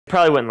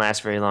probably wouldn't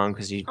last very long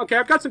because you. Okay,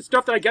 I've got some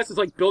stuff that I guess is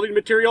like building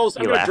materials.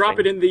 I'm gonna drop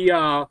it in the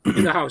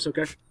house.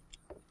 Okay.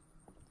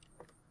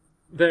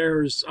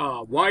 There's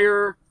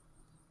wire.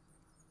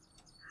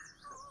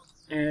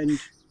 And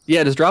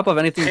yeah, just drop off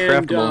anything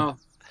craftable.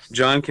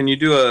 John, can you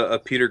do a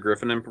Peter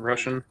Griffin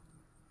impression?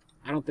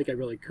 I don't think I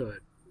really could.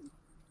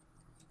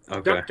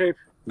 Okay. Duct tape.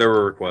 There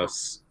were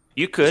requests.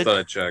 You could. Just thought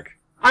I'd check.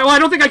 I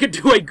don't think I could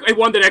do a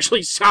one that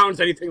actually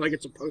sounds anything like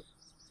it's supposed.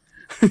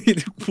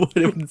 It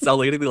wouldn't sound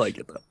like anything like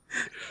it though.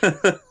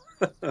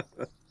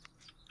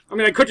 I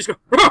mean, I could just go.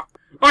 Oh,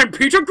 I'm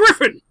Peter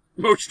Griffin,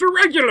 most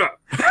irregular.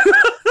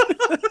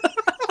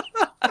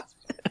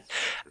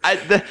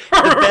 The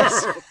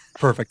best.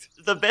 Perfect.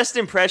 The best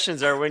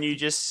impressions are when you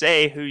just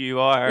say who you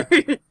are.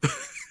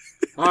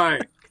 Hi,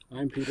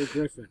 I'm Peter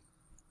Griffin.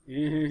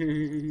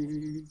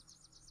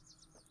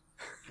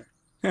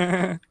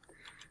 Man,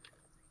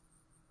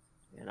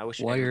 I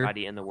wish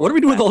everybody in the world. What are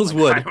we doing with all this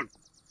wood?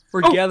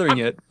 We're gathering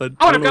it, but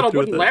and I've got a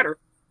wooden ladder.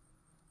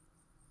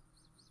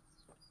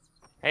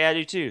 Hey, I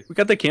do too. We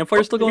got the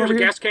campfire still going over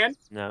here? Gas can?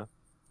 No.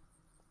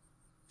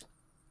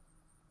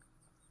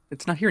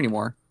 It's not here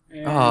anymore.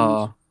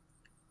 Oh.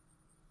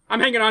 I'm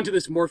hanging on to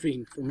this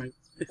morphine for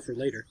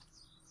later.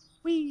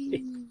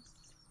 Whee!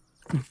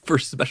 For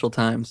special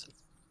times.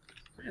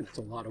 Man, that's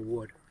a lot of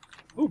wood.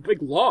 Oh,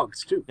 big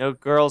logs too. No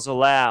girls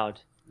allowed.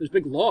 There's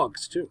big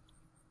logs too.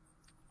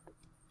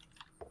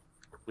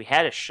 We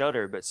had a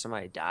shutter, but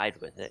somebody died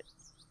with it.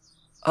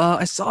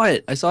 I saw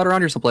it. I saw it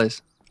around here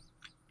someplace.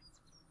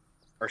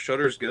 Are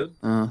shutters good?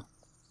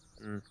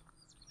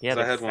 Yeah,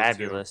 they're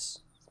fabulous.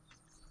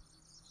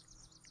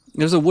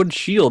 There's a wood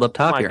shield up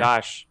top here. Oh my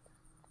gosh.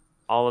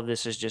 All of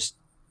this is just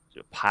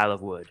a pile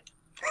of wood.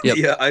 Yep.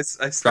 Yeah, I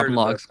started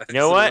logs. You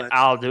know what?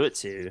 I'll do it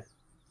too.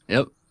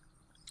 Yep.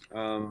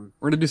 We're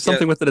gonna do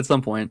something with it at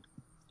some point.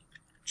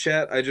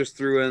 Chat, I just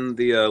threw in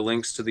the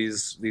links to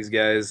these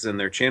guys and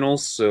their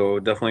channels, so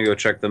definitely go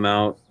check them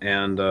out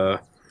and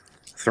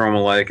throw them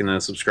a like and a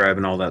subscribe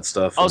and all that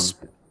stuff. Oh, and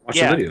watch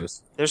the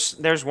videos.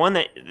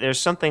 There's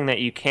something that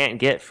you can't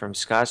get from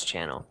Scott's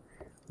channel.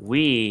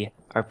 We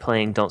are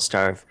playing Don't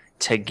Starve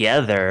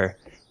together,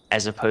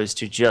 as opposed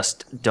to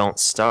just Don't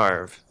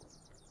Starve.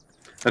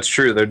 That's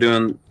true. They're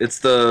doing it's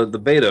the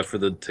beta for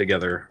the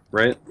Together,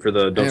 right? For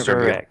the Don't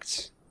Starve.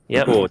 Correct.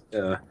 Yep. Cool.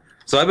 Yeah.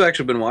 So I've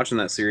actually been watching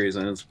that series,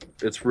 and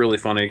it's really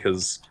funny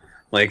because,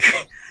 like,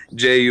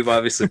 Jay, you've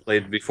obviously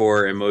played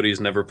before, and Modi's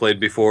never played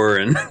before,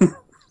 and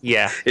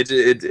yeah, it's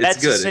that's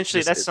good.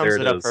 Essentially, that sums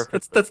it up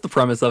perfectly. That's the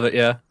premise of it.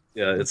 Yeah.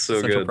 Yeah, it's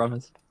so good.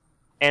 Premise.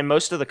 And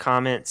most of the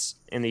comments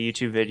in the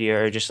YouTube video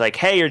are just like,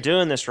 "Hey, you're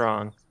doing this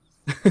wrong.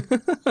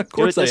 Of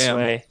course Do it this I am.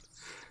 way."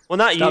 Well,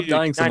 not Stop you,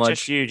 dying so not much.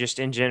 just you, just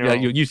in general.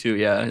 Yeah, you too.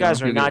 Yeah. You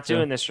guys are not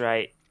doing this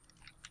right.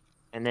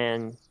 And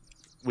then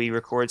we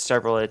record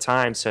several at a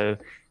time, so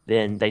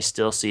then they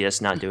still see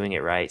us not doing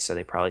it right, so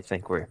they probably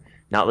think we're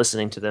not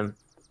listening to them.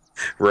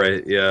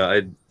 Right? Yeah,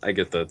 I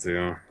get that too.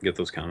 I get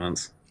those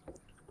comments.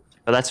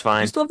 But that's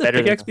fine. You still have the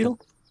pickaxe, Beetle?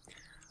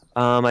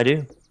 I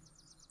do.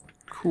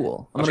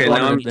 Cool. Okay,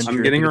 now I'm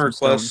getting a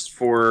request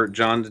for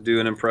John to do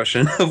an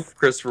impression of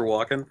Christopher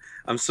Walken.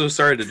 I'm so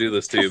sorry to do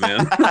this to you,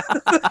 man.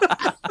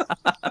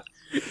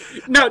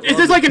 No, is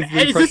this like an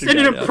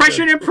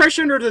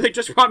impression, or do they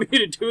just want me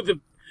to do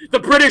the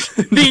British,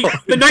 the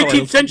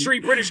 19th century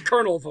British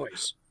colonel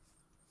voice?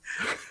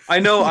 I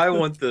know I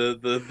want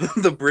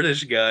the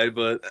British guy,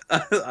 but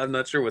I'm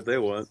not sure what they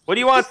want. What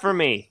do you want from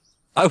me?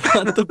 I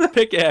want the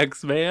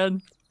pickaxe,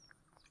 man.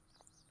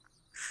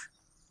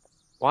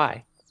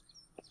 Why?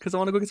 Because I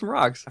want to go get some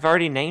rocks. I've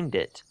already named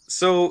it.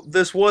 So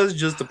this was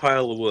just a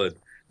pile of wood.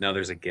 Now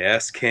there's a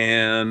gas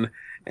can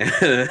and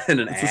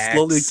an axe.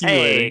 Slowly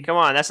accumulating. Hey, come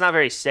on, that's not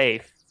very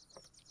safe.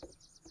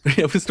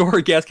 Yeah, we store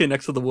a gas can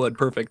next to the wood.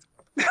 Perfect.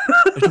 I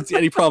don't see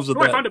any problems with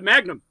that. I found a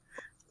magnum.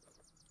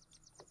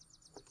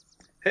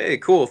 Hey,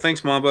 cool.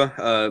 Thanks, Mamba.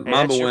 Hey,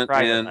 Mamba went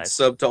and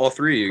subbed to all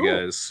three of you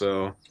guys.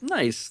 So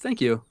nice. Thank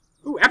you.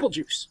 Ooh, apple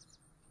juice.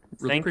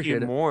 Really Thank you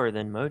appreciate it. more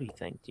than Modi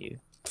thanked you.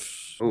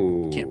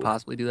 Ooh. Can't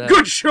possibly do that.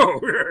 Good show.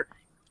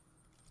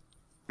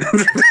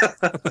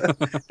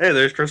 Hey,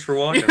 there's Christopher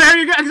Walken. There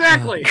you go.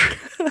 Exactly.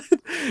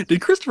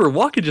 Did Christopher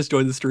Walken just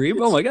join the stream?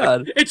 Oh my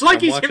god. It's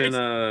like he's watching,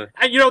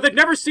 you know, they've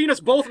never seen us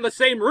both in the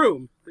same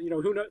room. You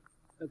know, who knows?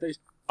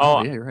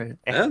 Oh, yeah, you're right.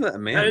 Yeah,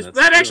 man,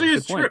 that actually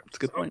is true. true. That's a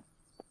good point.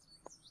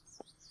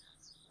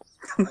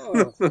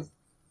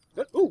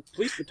 Ooh,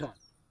 police baton.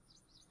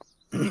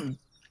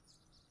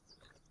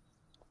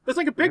 There's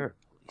like a big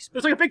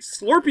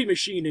Slurpee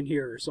machine in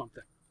here or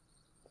something.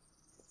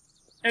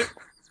 And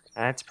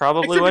that's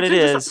probably what it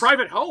is. is. It's a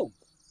private home.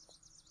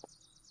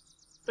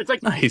 It's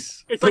like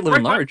nice. It's like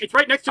large. It's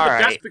right next to the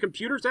desk the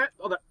computer's at.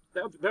 Oh,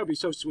 that would be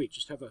so sweet.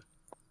 Just have a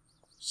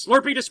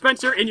Slurpee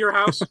dispenser in your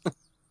house.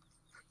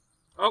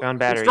 Oh, Found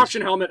batteries.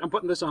 Construction helmet. I'm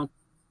putting this on.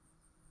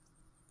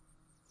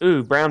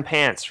 Ooh, brown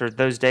pants for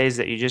those days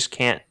that you just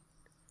can't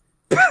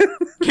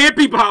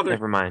be bothered.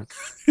 Never mind.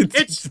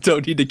 It's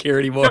don't need to care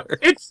anymore.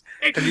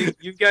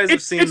 You guys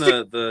have seen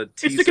the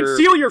teaser. It's to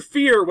conceal your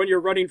fear when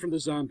you're running from the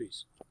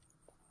zombies.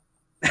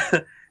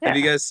 Have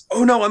you guys?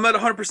 Oh no, I'm at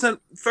 100%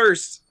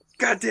 thirst.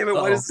 God damn it!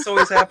 Why does this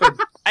always happen?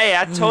 Hey,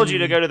 I told you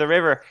to go to the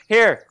river.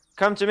 Here,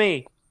 come to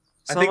me.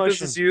 I Slow think motion.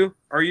 this is you.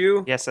 Are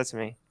you? Yes, that's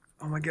me.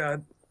 Oh my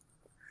god.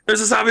 There's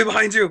a zombie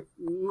behind you.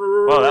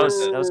 Well, that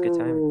was good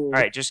timing. All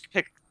right, just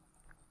pick.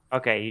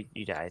 Okay,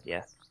 you died.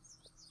 Yeah.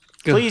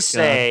 Please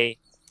say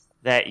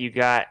that you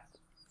got.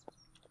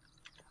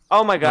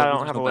 Oh my god, I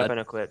don't have a weapon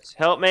equipped.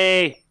 Help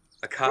me!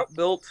 A cop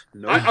built?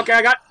 No. Okay,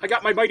 I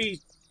got my mighty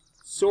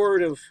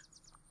sword of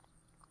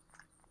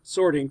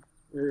sorting.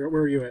 Where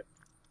are you at?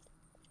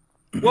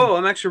 Whoa,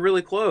 I'm actually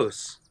really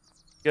close.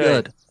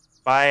 Good.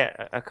 Buy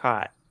a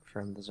cot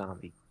from the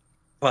zombie.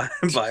 Buy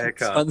a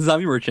cot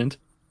Zombie merchant.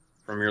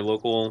 from your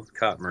local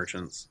cot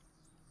merchants.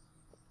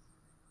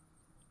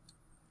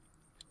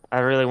 I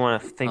really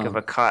want to think of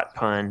a cot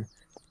pun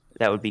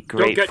that would be Don't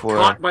great get for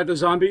caught by the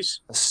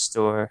zombies. a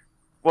store.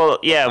 Well,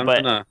 yeah, I'm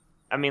but gonna-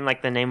 I mean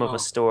like the name of Oh. a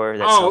store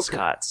that Oh, sells okay.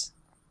 cots.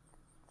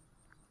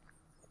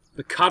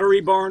 The Cottery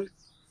Barn.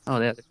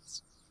 Oh, yeah.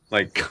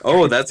 Like,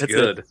 oh, that's That's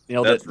good. it.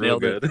 Nailed That's it. real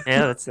Nailed it. good.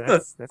 Yeah,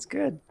 that's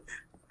good.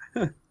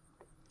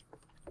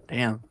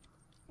 Damn.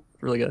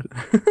 Really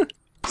good.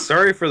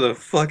 Sorry for the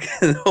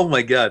fucking. Oh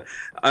my god,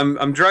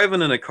 I'm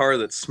driving in a car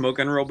that's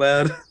smoking real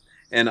bad,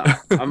 and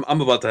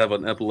I'm about to have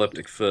an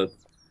epileptic fit.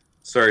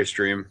 Sorry,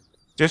 stream.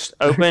 Just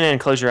open and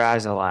close your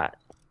eyes a lot.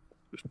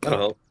 That'll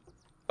help.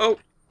 Oh.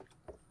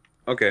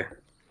 Okay.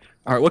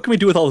 All right, what can we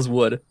do with all this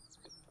wood?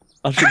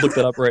 I should look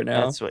that up right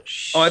now. That's what.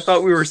 Oh, I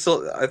thought we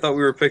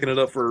were picking it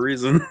up for a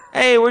reason.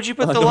 Hey, where'd you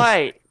put Oh, the no.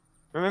 light?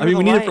 Remember I mean, the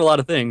we need light? it for a lot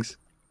of things,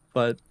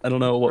 but I don't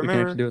know what we can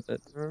Remember- actually do with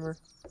it. Remember?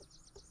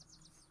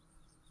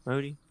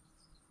 Modi,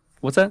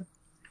 What's that?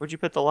 where'd you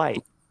put the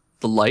light?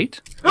 The light?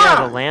 Yeah,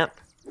 Ah! the lamp.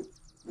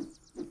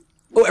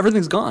 Oh,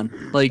 everything's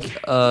gone. Like,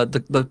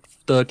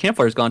 the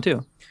campfire's gone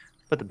too.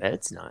 But the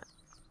bed's not.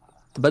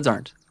 The beds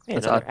aren't. Hey,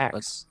 That's another odd.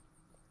 axe.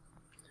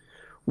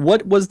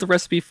 What was the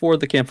recipe for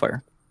the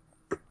campfire?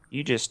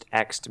 You just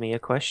asked me a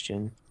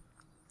question.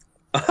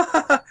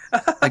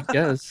 I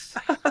guess.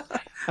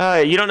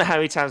 You don't know how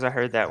many times I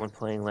heard that when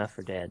playing Left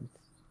 4 Dead.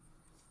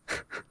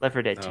 Left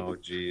 4 Dead 2. Oh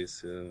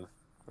jeez. Yeah.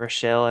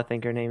 Rochelle, I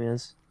think her name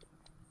is.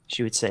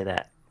 She would say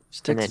that.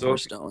 Sticks then- or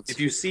stones. If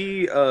you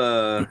see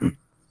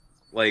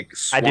like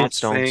I do swamp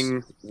stones.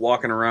 thing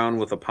walking around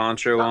with a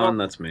poncho on,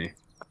 that's me.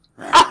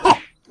 Oh,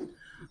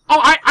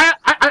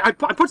 I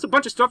put a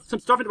bunch of some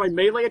stuff into my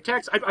melee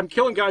attacks. I'm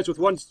killing guys with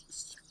one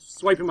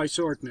swiping my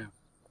sword now.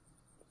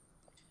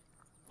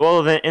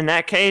 Well, then, in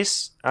that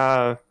case,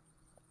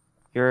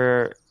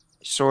 your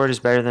sword is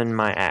better than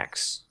my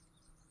axe.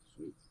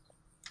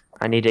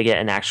 I need to get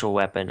an actual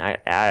weapon.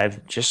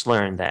 I've just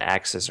learned that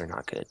axes are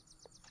not good.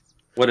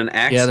 What, an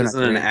axe Yeah, they're not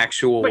isn't an great.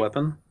 actual Wait.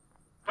 weapon?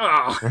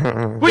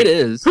 Oh, It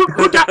is. who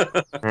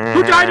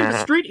died in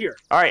the street here?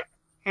 All right.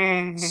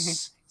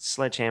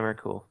 Sledgehammer,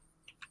 cool.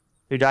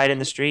 Who died in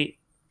the street?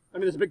 I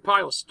mean, there's a big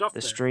pile of stuff The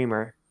there.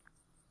 streamer.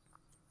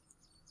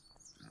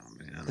 Oh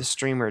man. The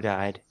streamer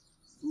died.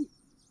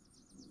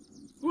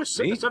 Who was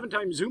Me?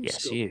 7x zoom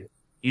Yes, scope? you.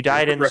 You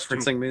died in the stream.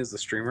 referencing me as the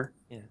streamer.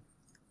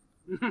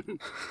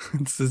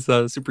 It's his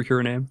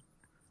superhero name.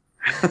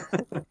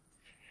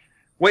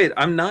 Wait,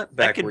 I'm not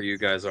back could- where you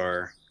guys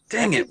are.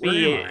 Dang That it! could Where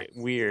be am I?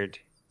 weird.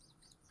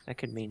 That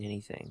could mean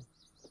anything.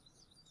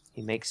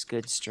 He makes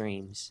good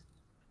streams.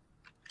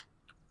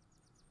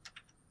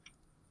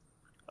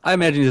 I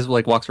imagine he just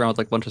like walks around with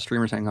like a bunch of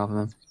streamers hanging off of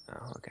him.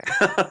 Oh, okay.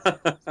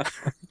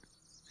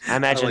 I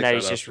imagine like that that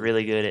he's just option.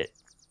 really good at.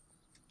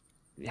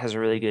 He has a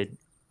really good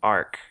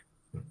arc.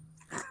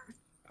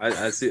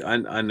 I see.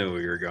 I know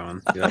where you're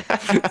going. Yeah.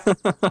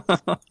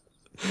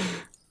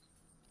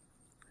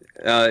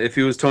 If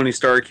he was Tony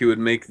Stark, he would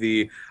make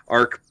the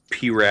Arc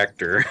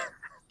P-Ractor.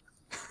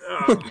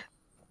 Oh.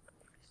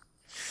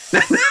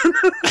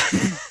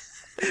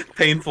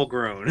 Painful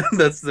groan.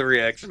 That's the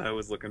reaction I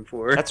was looking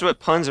for. That's what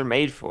puns are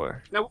made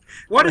for. Now,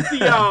 what is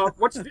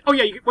the oh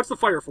yeah, what's the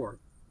fire for?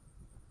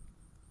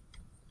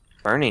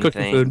 Burning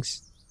Cooking food.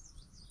 things.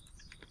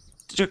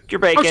 You're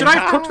bacon. Oh, should I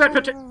have cooked that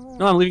potato?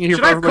 No, I'm leaving it here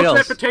Should for I have everybody cooked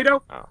else. that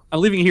potato? I'm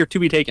leaving it here to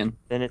be taken.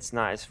 Then it's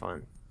not as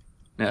fun.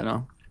 Yeah,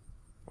 no.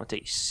 What do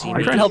you see? I'm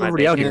me trying to eat help my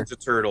everybody out bacon? here.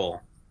 Ninja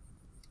Turtle.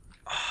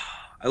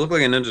 I look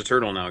like a Ninja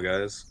Turtle now,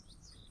 guys.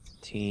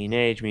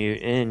 Teenage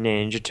Mutant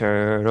Ninja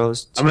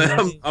Turtles.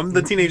 I'm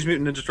the Teenage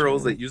Mutant Ninja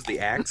Turtles that use the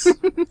axe.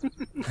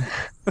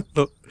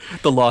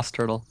 The lost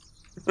turtle.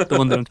 The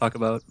one that I talk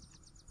about.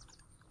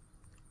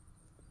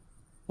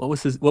 What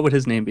would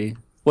his name be?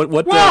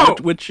 Whoa!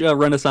 Which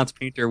Renaissance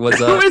painter was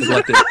Who is it?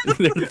 selected?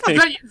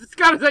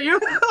 Scott, is that you?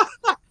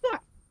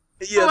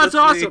 Yeah, Oh, that's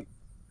awesome.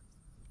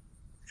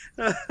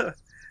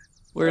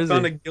 Where I is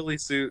found he? a ghillie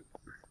suit.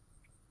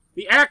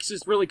 The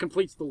axis really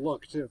completes the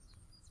look too.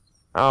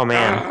 Oh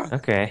man.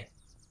 Okay.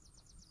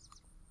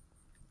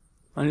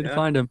 I need to Yeah.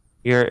 find him.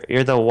 You're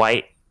the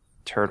white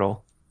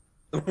turtle.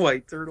 The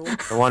white turtle.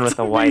 The one with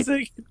the white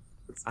Amazing.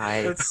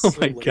 eye. That's Oh so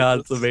my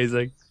god, it's racist.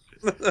 amazing.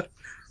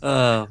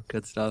 Oh,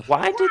 good stuff.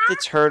 Why did the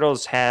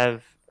turtles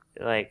have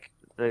like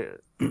the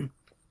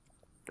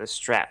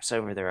straps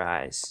over their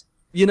eyes?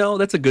 You know,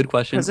 that's a good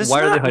question. Because it's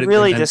Why are they not hiding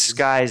really their identities?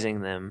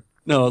 disguising them.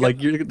 No, like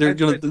they're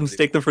gonna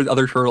mistake them for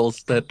other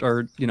turtles that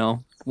are,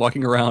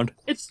 walking around.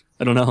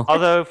 I don't know.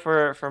 Although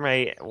for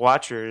my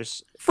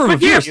watchers, From a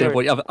viewer yeah,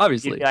 standpoint,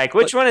 obviously. you'd be like,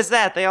 which one is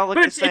that? They all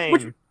look the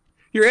same.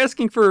 You're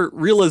asking for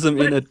realism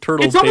in a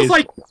turtle. It's almost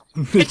like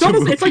it's Not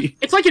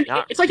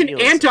like an realism.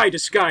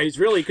 anti-disguise,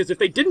 really, because if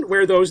they didn't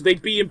wear those,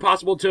 they'd be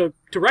impossible to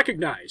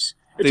recognize.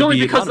 It's they'd only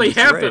be because they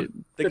anonymous, have right.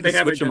 them They that can they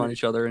have switch them on identity.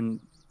 each other, and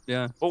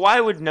yeah. Well, why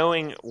would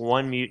knowing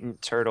one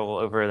mutant turtle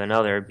over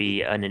another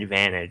be an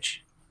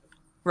advantage?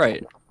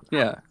 Right.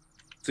 Yeah.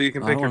 So you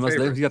can pick your Unless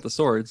favorite. he's got the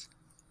swords.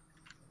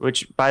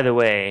 Which, by the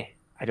way,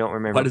 I don't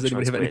remember. Why does which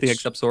anybody one's have anything which.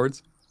 except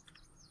swords?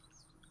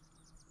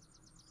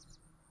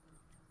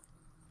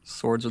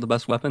 Swords are the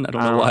best weapon. I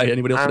don't know why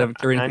anybody else would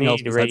carry anything I else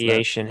need besides that.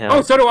 radiation help.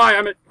 Oh, so do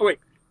I. Wait.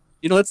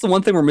 That's the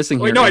one thing we're missing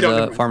Wait, here no, I is don't,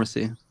 never mind.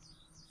 pharmacy.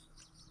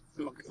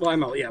 Well,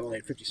 I'm only at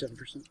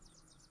 57%.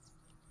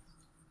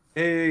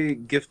 Hey,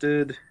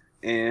 Gifted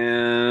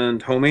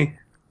and Homie,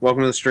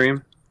 welcome to the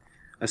stream.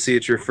 I see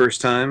it's your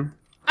first time.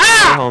 Hey,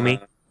 Ah!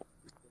 homie.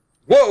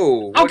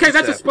 Whoa! what Okay, just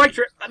that's a happened? spike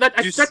trap.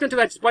 I You stepped into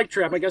that spike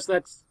trap. I guess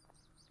that's.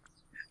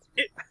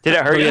 Did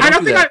it hurt you? Yeah, I don't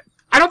don't do think that.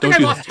 I don't think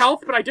Don't I do lost that.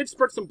 health, but I did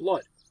spurt some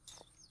blood.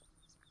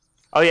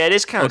 Oh yeah, it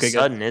is kind of Okay, good.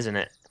 sudden, isn't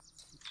it?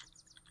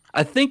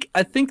 I think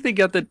they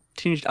got that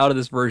changed out of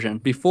this version.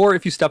 Before,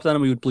 if you stepped on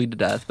them, we would bleed to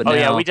death. But Oh now,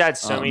 yeah, we died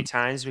so many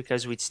times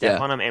because we'd step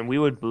yeah. on them and we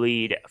would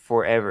bleed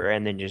forever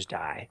and then just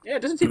die. Yeah, it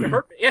doesn't seem to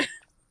hurt me. Yeah,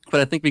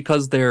 But I think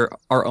because they're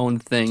our own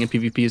thing and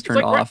PvP is it's turned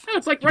like off.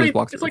 it's like you just running.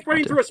 walk It's through like if you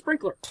running want through a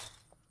sprinkler.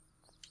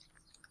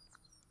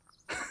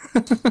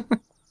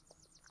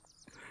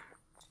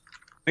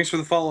 Thanks for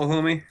the follow,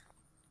 Homie.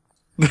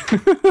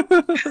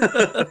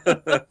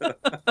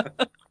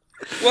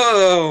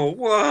 Whoa!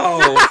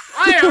 Whoa!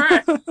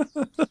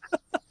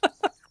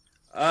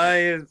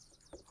 Alright.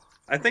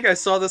 I think I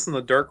saw this in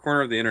the dark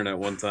corner of the internet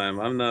one time.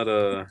 I'm not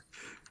Let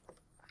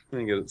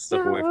me get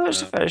step away from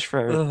There's a that. fetish for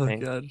Oh everything.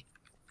 god.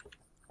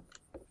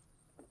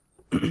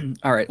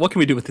 All right, what can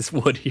we do with this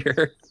wood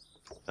here?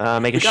 Make a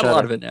We got a shutter.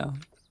 lot of it now.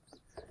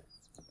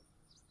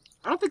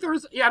 I don't think there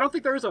is. Yeah, I don't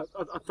think there is a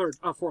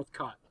fourth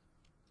cot.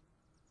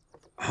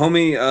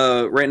 Homie,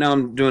 right now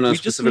I'm doing a We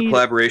just specific need-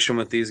 collaboration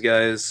with these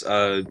guys,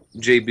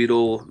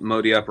 JBeetle,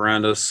 Modi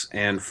Operandus,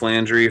 and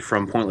Flandry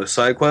from Pointless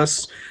Side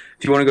Quests.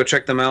 If you want to go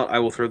check them out, I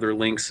will throw their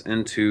links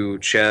into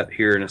chat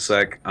here in a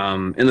sec.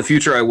 In the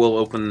future, I will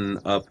open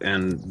up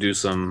and do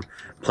some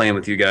playing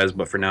with you guys,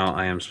 but for now,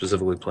 I am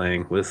specifically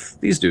playing with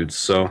these dudes.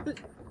 So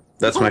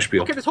that's my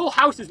spiel. Okay, this whole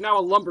house is now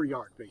a lumber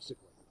yard,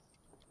 basically.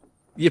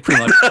 Yeah,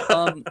 pretty much.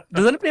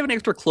 Does anybody have any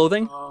extra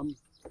clothing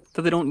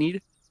that they don't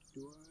need?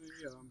 Do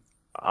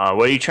I,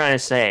 What are you trying to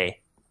say?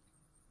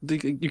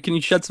 Can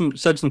you shed some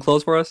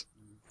clothes for us?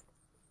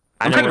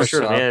 I I'm know taking where my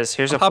shirt some off. is.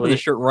 Here's I'm a popping the police.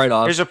 shirt right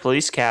off. Here's a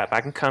police cap.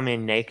 I can come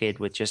in naked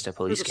with just a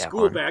police There's a cap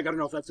school on. bag. I don't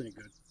know if that's any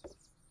good.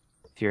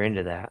 If you're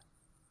into that.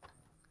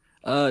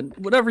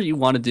 Whatever you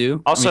want to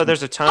do. Also, I mean,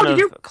 there's a ton Oh, of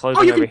you-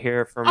 clothing you over can-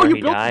 here from Oh, where you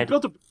he built died.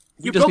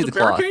 you just built need a the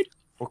cloth. barricade?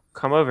 Well,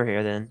 come over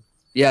here then.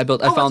 yeah, I Oh,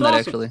 found that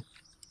that's awesome. actually.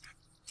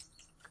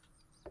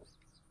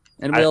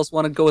 Anybody else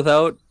want to go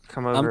without?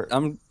 Come over.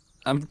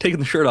 I'm taking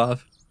the shirt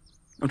off.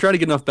 I'm trying to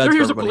get enough beds for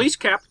Here's a everybody. police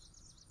cap.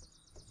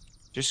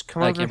 Just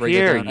come I over can't break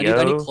here, it down. yo.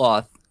 I need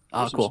cloth. Oh,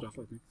 Here's some cool. stuff,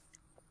 I think.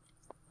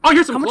 Oh,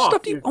 here's some How much cloth.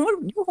 stuff do you?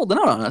 You were holding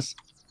out on us.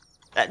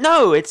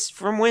 No, it's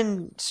from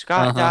when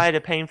Scott Uh-huh. died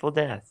a painful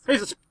death. Hey,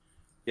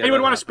 Yeah, anyone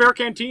that want a happened. spare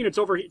canteen? It's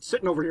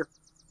sitting over here.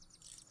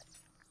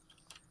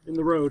 In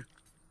the road.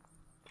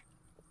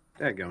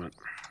 Dadgummit.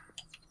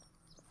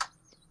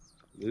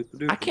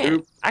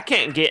 I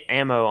can't get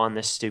ammo on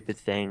this stupid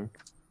thing.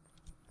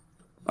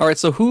 All right,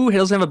 so who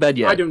doesn't have a bed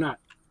yet? I do not.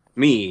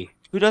 Me.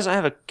 Who doesn't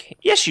have a?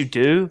 Yes, you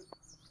do.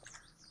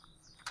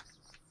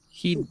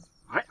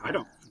 I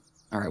don't.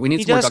 All right, we need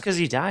He some more does duct- because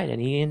he died and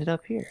he ended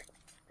up here.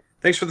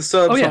 Thanks for the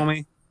subs, Oh, yeah.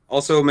 homie.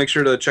 Also, make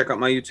sure to check out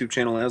my YouTube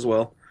channel as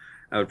well.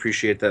 I would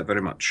appreciate that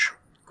very much.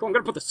 Cool, I'm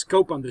gonna put the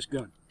scope on this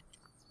gun.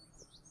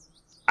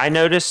 I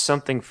noticed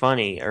something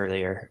funny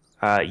earlier.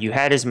 You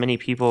had as many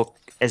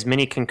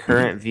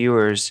concurrent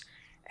viewers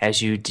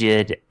as you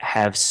did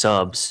have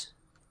subs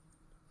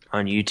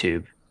on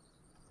YouTube.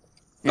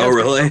 Yeah, Oh, it's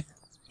really?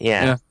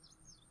 Yeah. Yeah.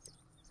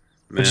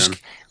 Man.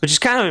 Which is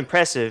kind of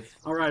impressive.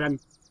 All right,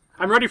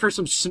 I'm ready for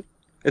some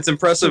It's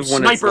impressive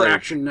when it's sniper like,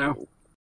 action now.